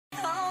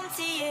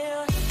to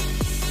you.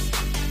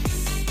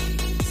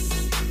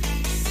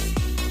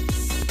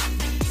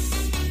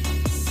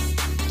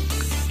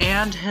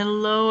 And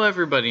hello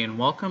everybody, and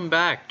welcome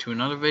back to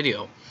another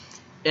video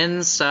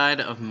inside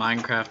of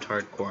Minecraft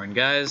Hardcore. And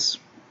guys,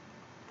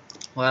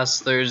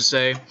 last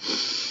Thursday,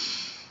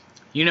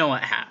 you know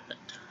what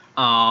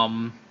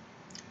happened.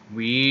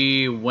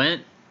 We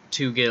went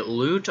to get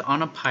loot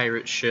on a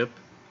pirate ship,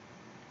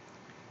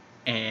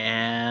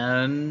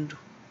 and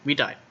we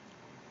died.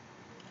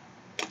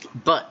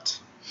 But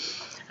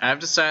I've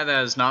decided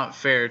that it's not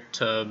fair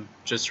to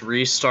just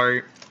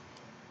restart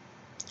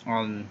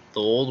on the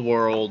old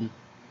world.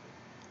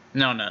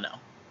 No.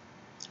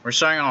 We're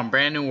starting on a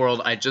brand new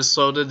world. I just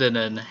loaded it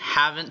in,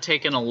 haven't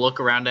taken a look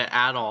around it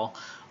at all.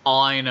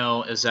 All I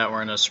know is that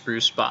we're in a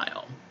spruce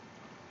biome.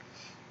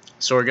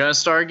 So we're gonna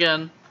start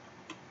again.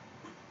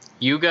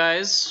 You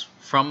guys,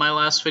 from my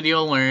last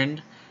video,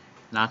 learned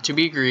not to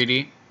be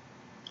greedy,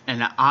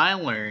 and I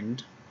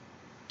learned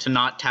to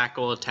not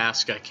tackle a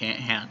task I can't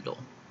handle.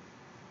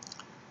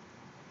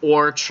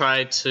 Or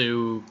try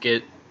to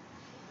get,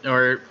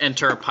 or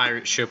enter a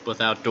pirate ship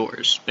without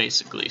doors,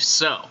 basically.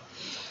 So,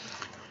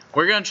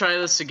 we're gonna try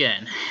this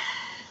again.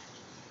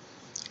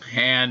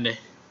 And,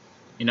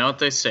 you know what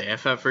they say,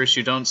 if at first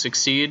you don't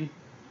succeed,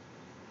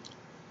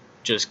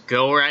 just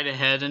go right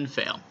ahead and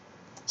fail.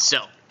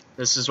 So,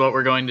 this is what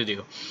we're going to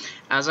do.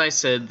 As I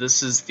said,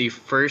 this is the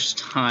first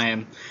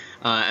time,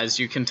 as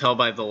you can tell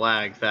by the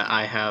lag, that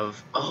I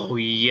have... Oh,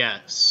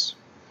 yes.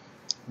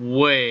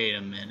 Wait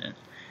a minute.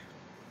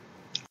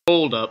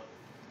 Hold up.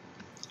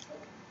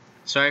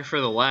 Sorry for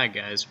the lag,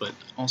 guys, but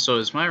also,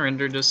 is my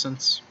render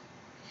distance...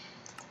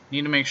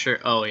 Need to make sure...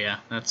 Oh, yeah,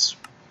 that's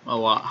a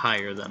lot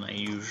higher than I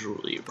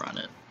usually run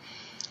it.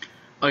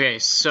 Okay,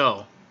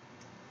 so...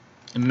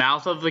 The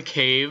mouth of the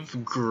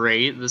cave,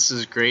 great. This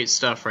is great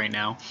stuff right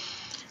now.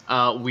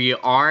 We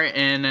are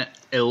in...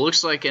 It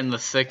looks like in the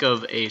thick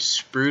of a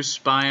spruce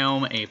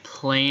biome, a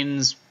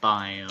plains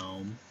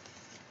biome,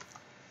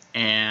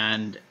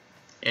 and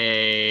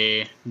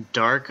a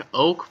dark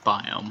oak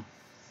biome.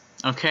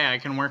 Okay, I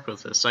can work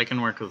with this.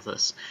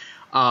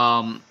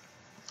 I'll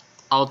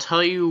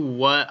tell you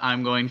what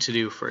I'm going to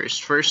do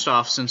first. First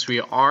off, since we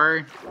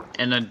are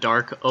in a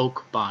dark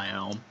oak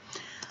biome,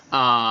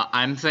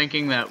 I'm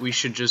thinking that we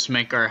should just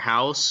make our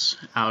house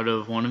out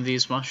of one of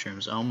these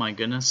mushrooms. Oh my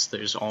goodness,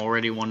 there's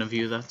already one of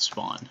you that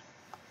spawned.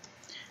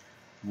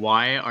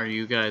 Why are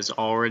you guys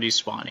already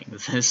spawning?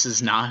 This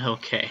is not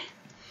okay.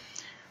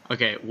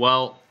 Okay,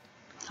 well,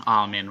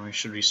 oh man, where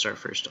should we start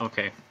first?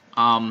 Okay,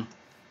 I'm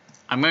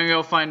gonna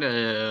go find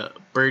a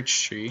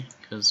birch tree,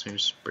 because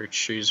there's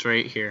birch trees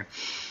right here.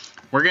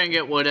 We're gonna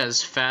get wood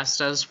as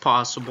fast as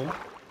possible,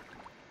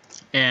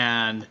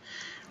 and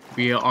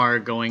we are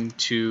going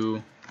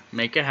to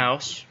make a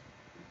house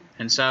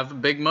and have a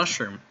big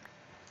mushroom.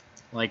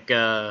 Like,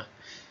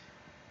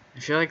 I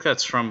feel like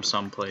that's from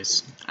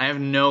someplace. I have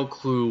no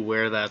clue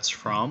where that's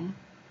from,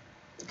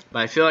 but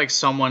I feel like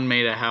someone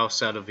made a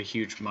house out of a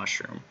huge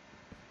mushroom.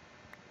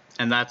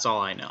 And that's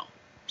all I know.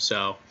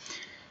 So,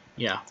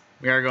 yeah,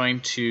 we are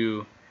going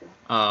to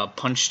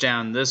punch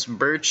down this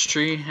birch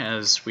tree,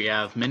 as we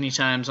have many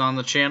times on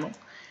the channel.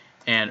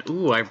 And,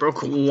 ooh, I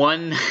broke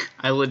one,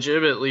 I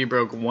legitimately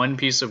broke one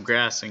piece of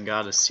grass and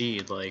got a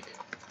seed. Like,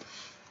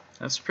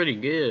 that's pretty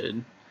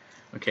good.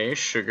 Okay,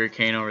 sugar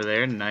cane over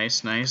there,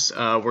 nice.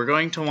 We're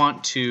going to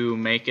want to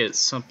make it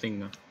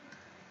something,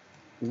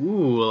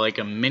 ooh, like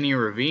a mini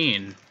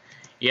ravine.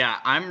 Yeah,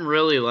 I'm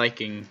really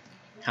liking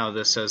how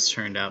this has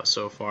turned out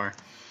so far.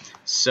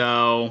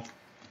 So,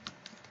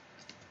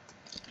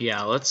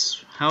 yeah,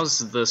 how's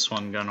this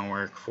one gonna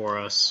work for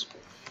us?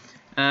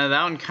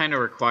 That one kind of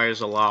requires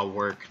a lot of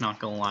work, not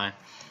gonna lie.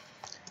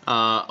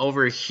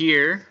 Over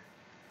here,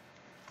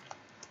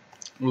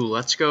 ooh,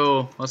 let's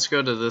go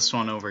to this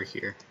one over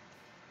here.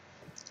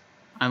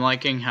 I'm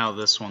liking how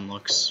this one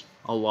looks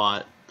a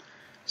lot.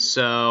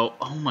 So,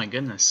 oh my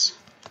goodness.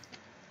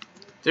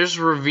 There's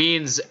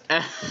ravines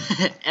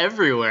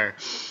everywhere.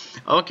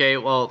 Okay,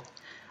 well,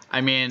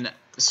 I mean,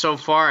 so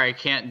far I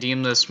can't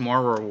deem this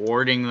more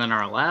rewarding than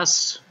our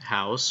last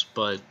house,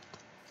 but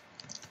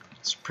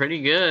it's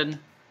pretty good.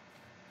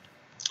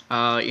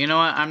 You know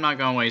what? I'm not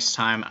gonna waste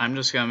time. I'm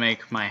just gonna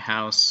make my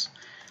house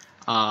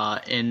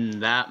in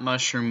that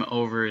mushroom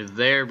over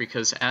there,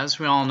 because as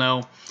we all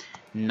know,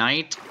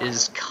 night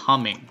is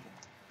coming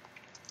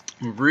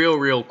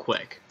real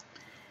quick,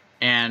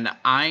 and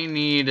I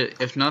need,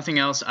 if nothing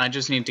else, I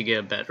just need to get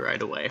a bed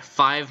right away.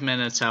 5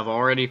 minutes have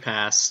already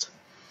passed.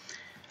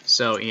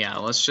 So yeah,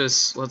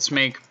 let's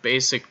make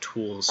basic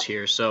tools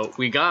here. So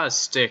we got a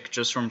stick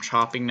just from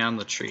chopping down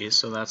the trees,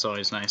 so that's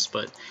always nice.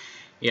 But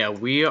yeah,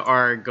 we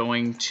are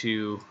going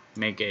to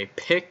make a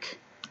pick,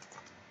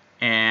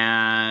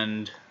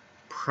 and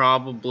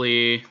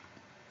probably,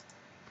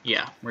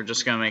 yeah, we're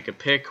just gonna make a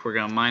pick. We're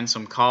gonna mine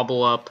some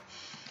cobble up.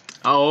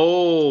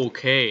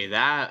 Okay,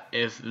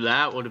 if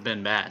that would have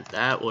been bad,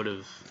 that would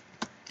have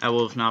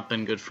not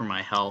been good for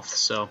my health.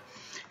 So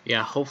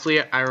yeah,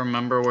 hopefully I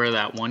remember where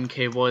that one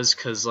cave was,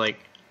 because, like,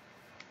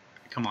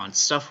 come on,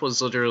 stuff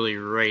was literally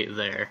right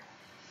there.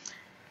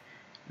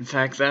 In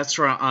fact, that's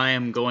where I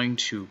am going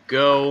to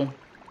go.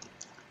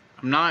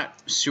 I'm not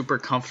super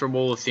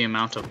comfortable with the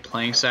amount of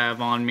planks I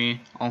have on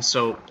me.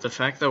 Also, the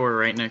fact that we're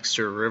right next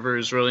to a river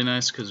is really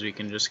nice because we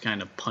can just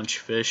kind of punch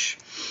fish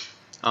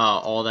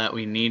all that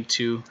we need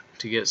to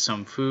get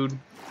some food.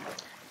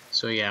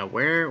 So yeah,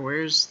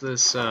 where's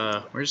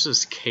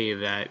this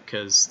cave at?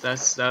 Because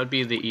that would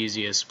be the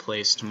easiest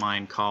place to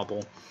mine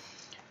cobble.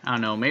 I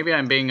don't know, maybe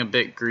I'm being a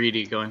bit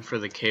greedy going for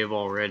the cave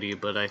already,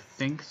 but I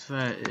think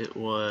that it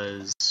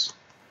was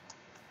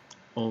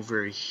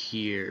over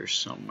here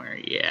somewhere.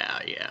 Yeah,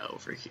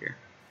 over here.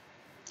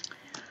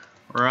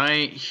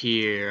 Right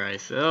here, I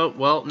thought.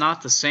 Well,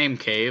 not the same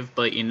cave,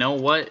 but you know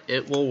what?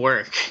 It will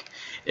work.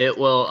 It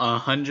will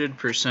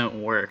 100%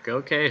 work.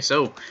 Okay,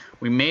 so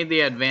we made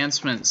the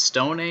advancement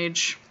Stone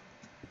Age.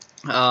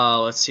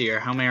 Let's see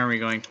here. How many are we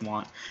going to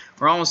want?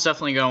 We're almost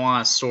definitely going to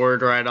want a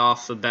sword right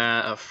off the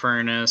bat, a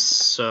furnace.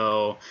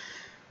 So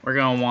we're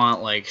going to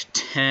want like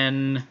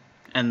 10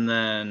 and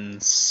then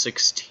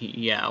 16.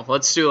 Yeah,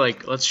 let's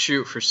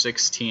shoot for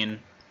 16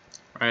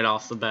 right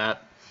off the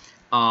bat.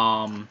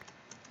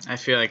 I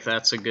feel like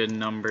that's a good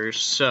number.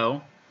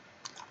 So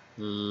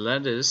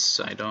lettuce.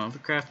 I don't have a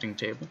crafting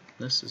table.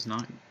 That's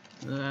not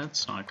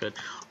good.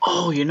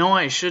 Oh, you know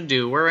what I should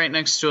do? We're right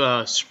next to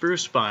a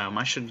spruce biome.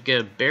 I should get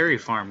a berry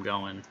farm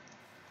going.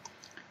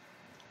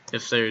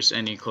 If there's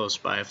any close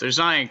by. If there's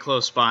not any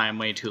close by, I'm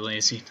way too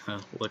lazy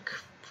to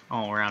look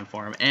all around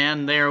for them.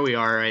 And there we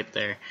are right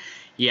there.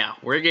 Yeah,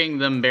 we're getting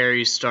them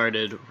berries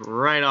started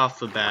right off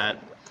the bat.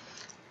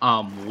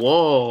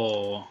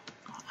 Whoa.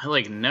 I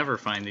like never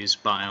find these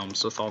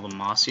biomes with all the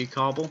mossy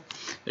cobble.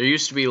 There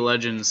used to be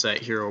legends that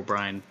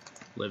Herobrine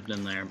lived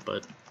in there,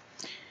 but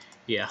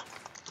yeah.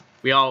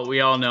 We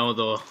all know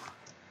though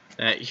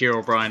that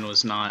Herobrine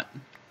was not.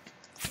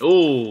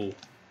 Oh,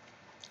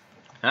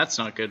 that's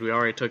not good. We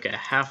already took a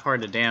half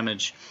heart of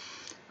damage.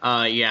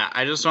 Yeah,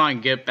 I just want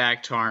to get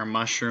back to our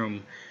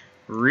mushroom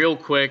real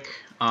quick.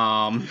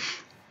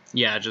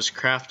 Yeah, just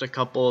craft a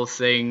couple of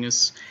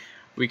things.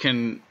 We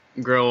can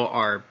grow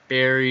our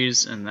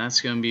berries, and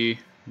that's gonna be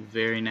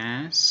very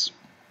nice.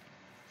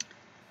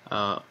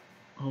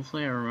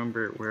 Hopefully I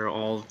remember where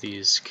all of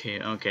these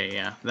came. Okay,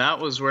 yeah, that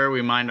was where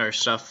we mined our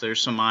stuff.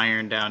 There's some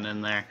iron down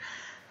in there.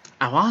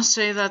 I want to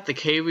say that the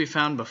cave we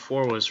found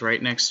before was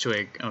right next to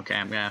a... Okay,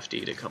 I'm gonna have to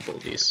eat a couple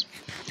of these.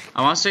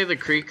 I want to say the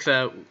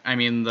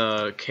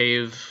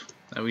cave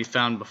that we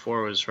found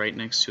before was right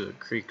next to a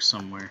creek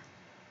somewhere.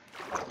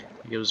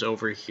 It was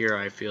over here,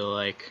 I feel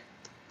like.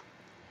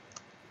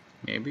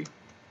 Maybe?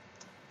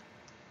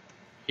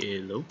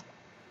 Hello?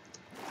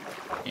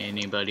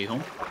 Anybody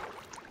home?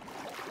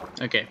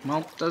 Okay,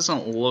 well,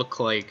 doesn't look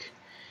like...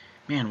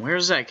 Man,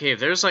 where's that cave?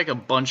 There's like a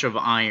bunch of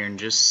iron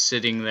just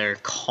sitting there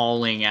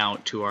calling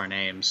out to our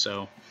name,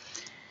 so...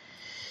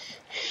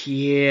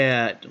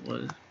 Yeah,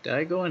 did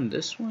I go in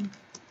this one?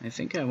 I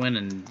think I went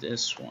in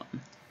this one.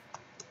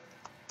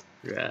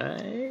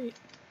 Right?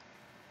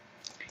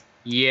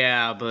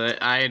 Yeah, but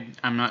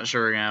I'm not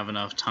sure we're gonna have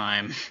enough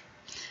time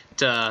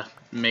to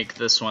make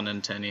this one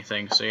into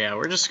anything. So yeah,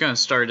 we're just gonna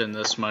start in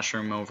this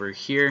mushroom over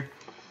here,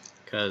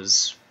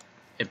 because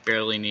it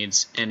barely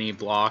needs any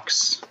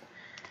blocks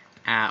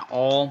at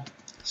all.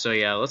 So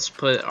yeah, let's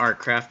put our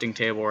crafting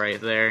table right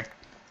there.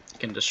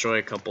 Can destroy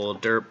a couple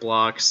of dirt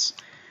blocks.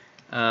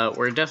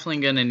 We're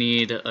definitely gonna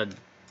need a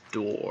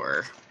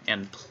door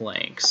and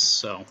planks,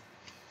 so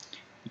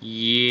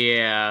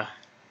yeah,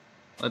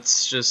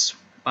 let's just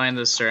find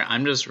this dirt.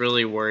 I'm just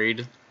really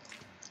worried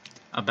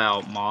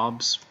about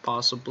mobs,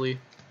 possibly.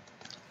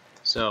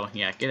 So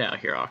yeah, get out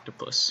here,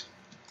 octopus,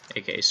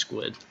 aka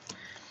squid.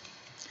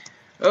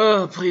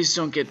 Oh, please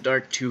don't get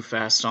dark too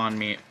fast on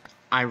me.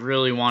 I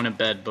really want a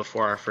bed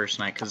before our first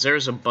night, because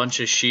there's a bunch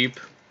of sheep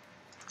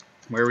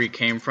where we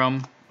came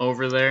from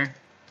over there.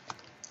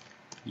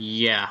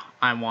 Yeah,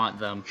 I want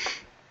them.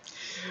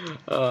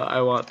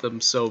 I want them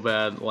so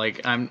bad.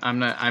 Like,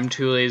 I'm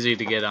too lazy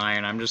to get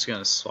iron. I'm just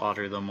gonna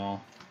slaughter them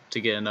all to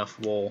get enough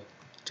wool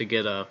to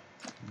get a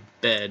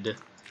bed.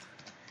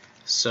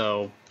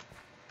 So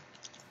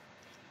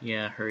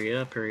yeah, hurry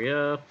up, hurry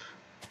up.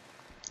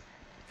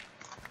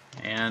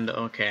 And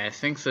okay, I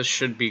think this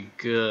should be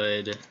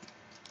good.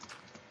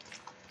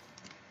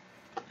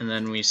 And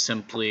then we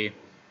simply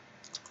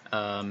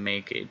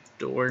make a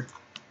door.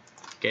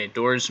 Okay,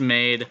 door's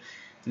made.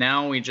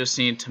 Now we just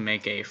need to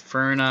make a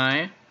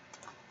furnace,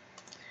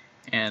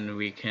 and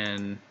we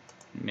can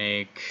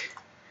make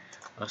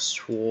a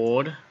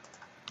sword.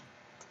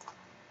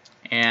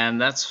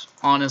 And that's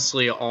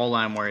honestly all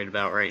I'm worried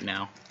about right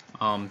now.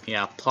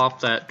 Yeah,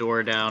 plop that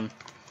door down.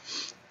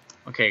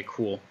 Okay,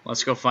 cool.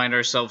 Let's go find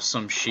ourselves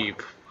some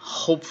sheep.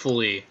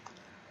 Hopefully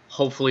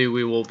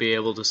we will be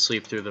able to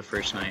sleep through the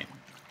first night.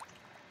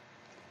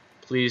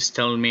 Please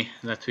tell me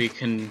that we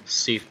can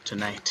sleep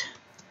tonight.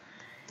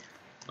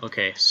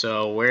 Okay,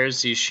 so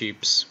where's these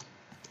sheeps?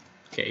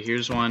 Okay,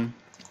 here's one.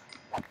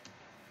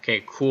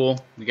 Okay, cool.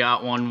 We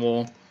got one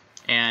wool.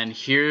 And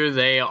here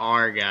they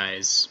are,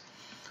 guys.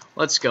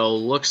 Let's go.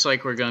 Looks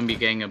like we're going to be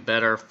getting a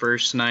bed our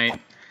first night.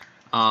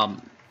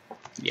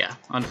 yeah,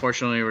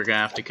 unfortunately we're gonna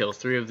have to kill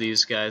 3 of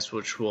these guys,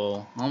 which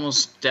will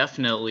almost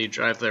definitely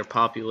drive their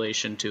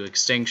population to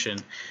extinction.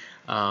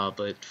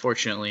 But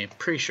fortunately, I'm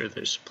pretty sure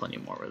there's plenty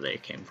more where they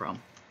came from.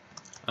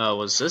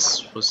 Was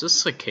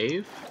this a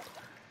cave?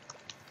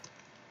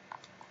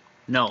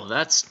 No,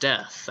 that's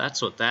death.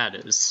 That's what that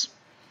is.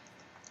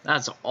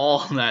 That's all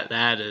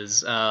that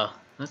is.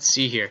 Let's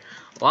see here.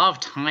 A lot of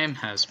time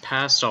has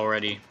passed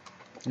already.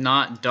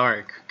 Not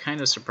dark.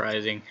 Kind of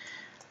surprising.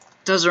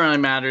 Doesn't really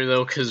matter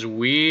though, because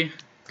we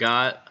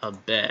got a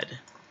bed.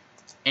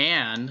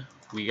 And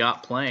we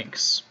got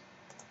planks.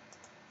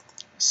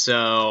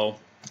 So,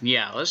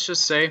 yeah, let's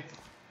just say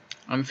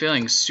I'm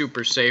feeling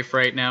super safe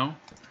right now.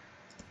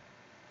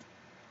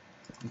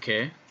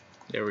 Okay,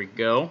 there we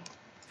go.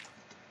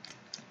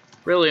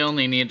 Really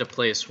only need to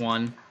place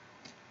 1.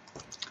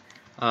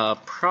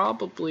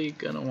 Probably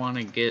gonna want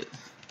to get,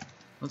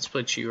 let's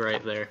put you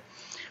right there.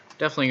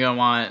 Definitely gonna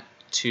want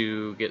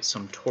to get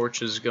some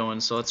torches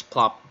going, so let's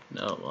plop,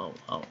 oh,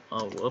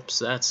 whoops,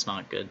 that's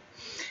not good.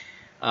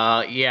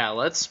 Yeah,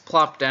 let's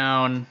plop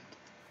down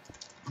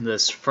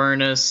this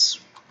furnace.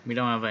 We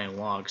don't have any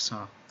logs,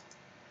 huh?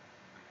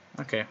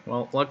 Okay,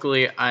 well,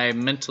 luckily I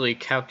mentally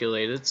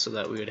calculated so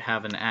that we would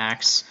have an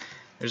axe.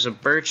 There's a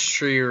birch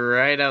tree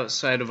right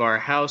outside of our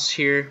house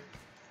here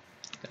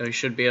that we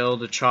should be able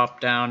to chop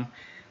down.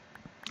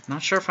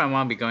 Not sure if I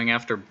want to be going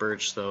after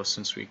birch though,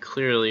 since we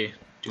clearly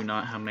do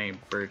not have many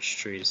birch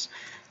trees.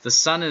 The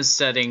sun is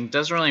setting.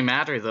 Doesn't really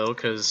matter though,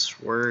 because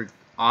we're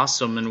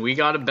awesome and we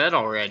got a bed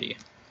already.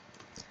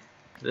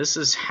 This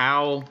is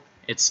how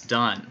it's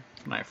done,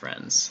 my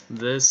friends.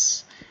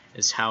 This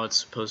is how it's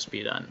supposed to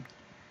be done.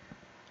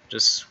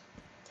 Just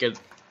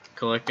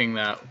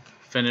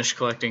finish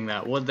collecting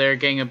that wood there,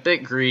 getting a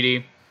bit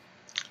greedy.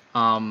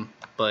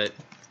 But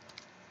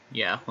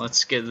yeah,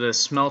 let's get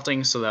this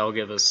smelting so that will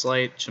give us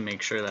light to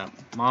make sure that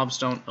mobs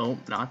don't, oh,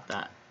 not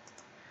that.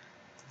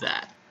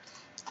 That.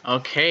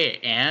 Okay,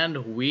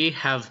 and we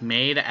have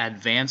made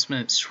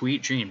advancement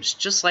Sweet Dreams,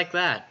 just like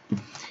that.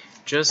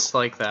 Just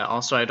like that.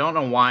 Also, I don't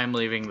know why I'm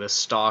leaving the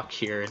stock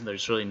here.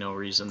 There's really no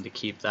reason to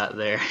keep that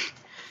there.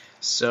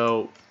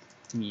 So,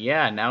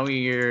 yeah, now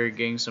we're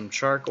getting some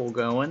charcoal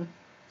going.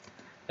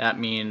 That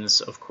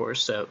means, of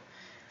course, that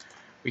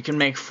we can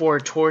make 4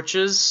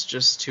 torches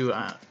just to,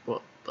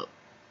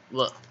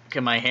 look,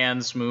 can my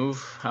hands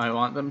move how I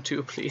want them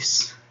to,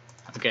 please?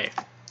 Okay,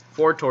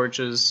 4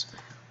 torches,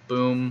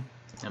 boom,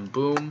 and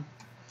boom.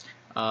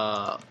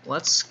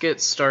 Let's get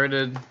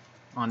started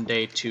on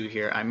day 2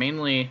 here. I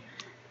mainly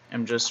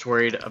am just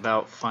worried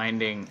about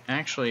finding,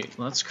 actually,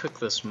 let's cook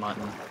this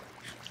mutton.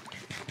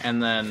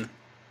 And then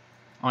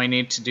all I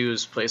need to do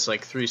is place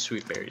like 3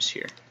 sweet berries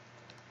here.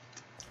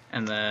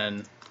 And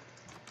then,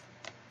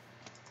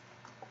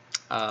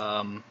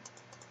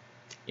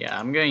 yeah,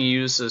 I'm gonna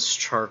use this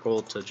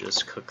charcoal to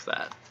just cook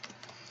that.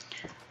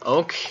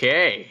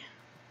 Okay,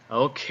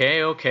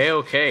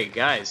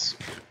 guys,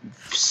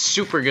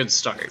 super good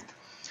start.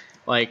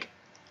 Like,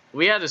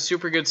 we had a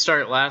super good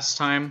start last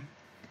time.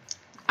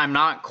 I'm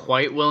not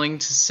quite willing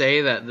to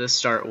say that this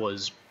start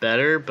was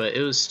better, but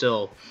it was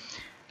still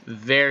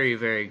very,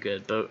 very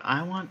good. But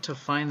I want to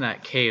find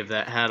that cave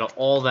that had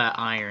all that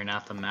iron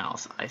at the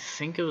mouth. I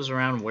think it was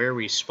around where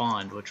we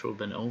spawned, which would have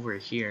been over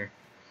here.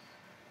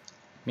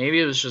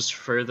 Maybe it was just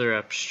further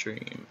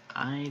upstream.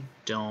 I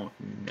don't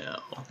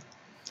know.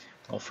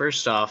 Well,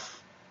 first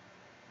off,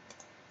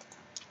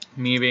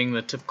 me being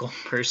the typical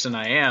person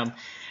I am,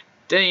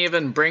 didn't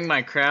even bring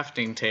my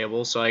crafting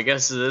table, so I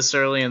guess this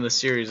early in the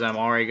series I'm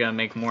already gonna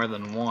make more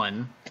than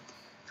 1.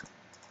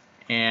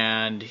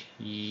 And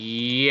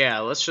yeah,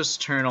 let's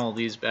just turn all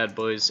these bad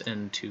boys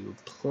into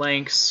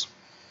planks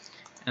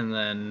and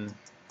then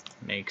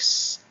make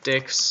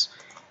sticks.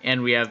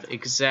 And we have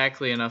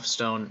exactly enough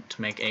stone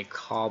to make a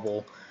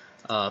cobble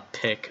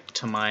pick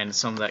to mine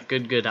some of that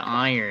good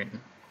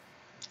iron.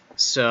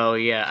 So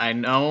yeah, I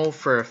know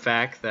for a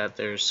fact that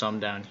there's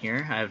some down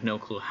here. I have no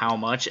clue how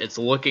much. It's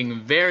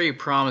looking very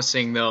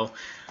promising though.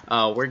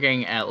 We're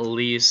getting at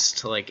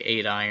least like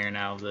 8 iron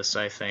out of this,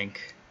 I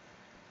think.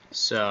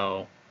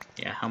 So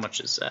yeah, how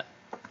much is that?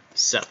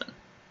 7.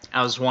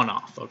 I was 1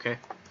 off, okay?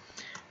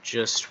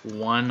 Just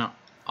 1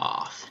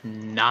 off.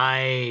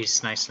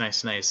 Nice.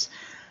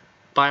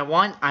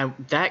 But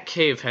that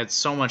cave had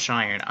so much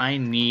iron.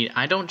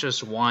 I don't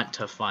just want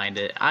to find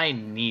it. I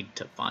need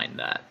to find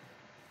that.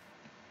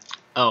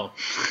 Oh,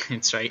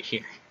 it's right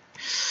here.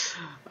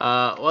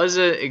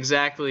 Wasn't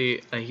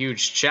exactly a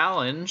huge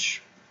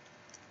challenge,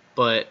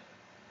 but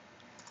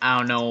I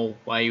don't know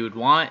why you would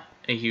want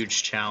a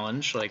huge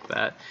challenge like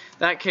that.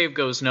 That cave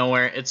goes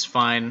nowhere. It's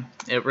fine.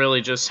 It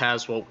really just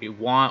has what we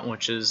want,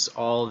 which is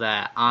all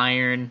that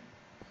iron.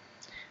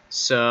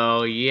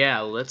 So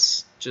yeah,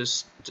 let's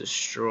just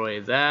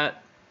destroy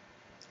that.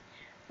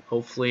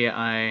 Hopefully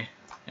I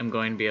am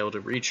going to be able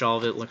to reach all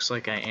of it. Looks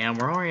like I am.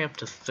 We're already up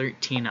to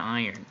 13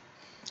 iron.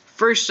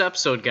 First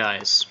episode,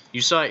 guys.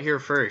 You saw it here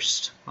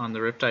first on the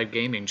Riptide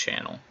Gaming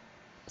channel.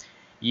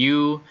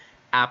 You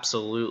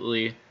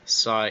absolutely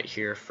saw it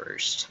here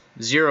first.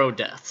 0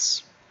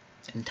 deaths.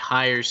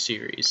 Entire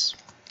series.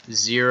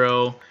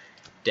 0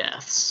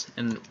 deaths.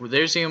 And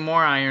there's even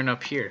more iron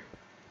up here.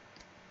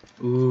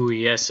 Ooh,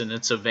 yes, and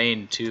it's a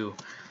vein too.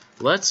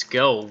 Let's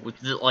go.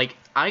 Like,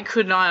 I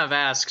could not have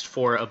asked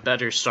for a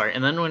better start.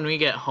 And then when we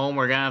get home,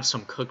 we're gonna have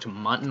some cooked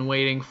mutton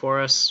waiting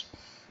for us.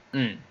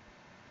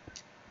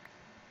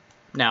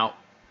 Now,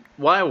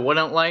 what I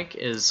wouldn't like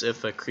is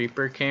if a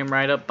creeper came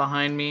right up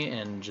behind me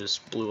and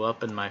just blew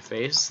up in my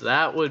face.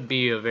 That would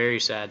be a very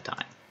sad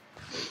time.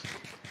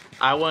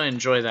 I wouldn't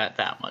enjoy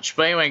that much.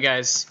 But anyway,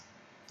 guys,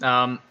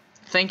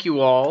 thank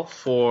you all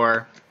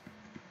for,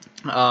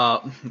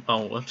 oh,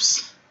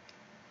 whoops.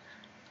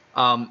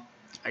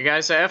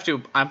 Guys,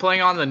 I'm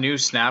playing on the new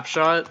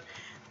snapshot.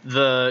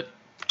 The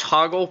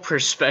toggle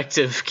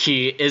perspective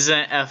key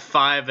isn't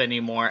F5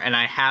 anymore, and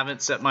I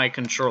haven't set my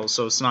control,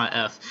 so it's not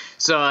F.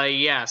 So,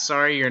 yeah,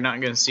 sorry you're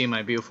not going to see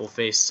my beautiful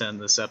face in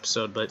this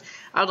episode, but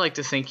I'd like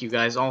to thank you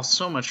guys all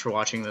so much for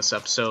watching this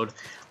episode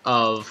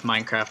of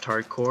Minecraft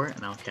Hardcore,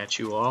 and I'll catch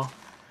you all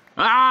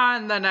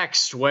on the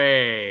next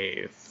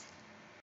wave.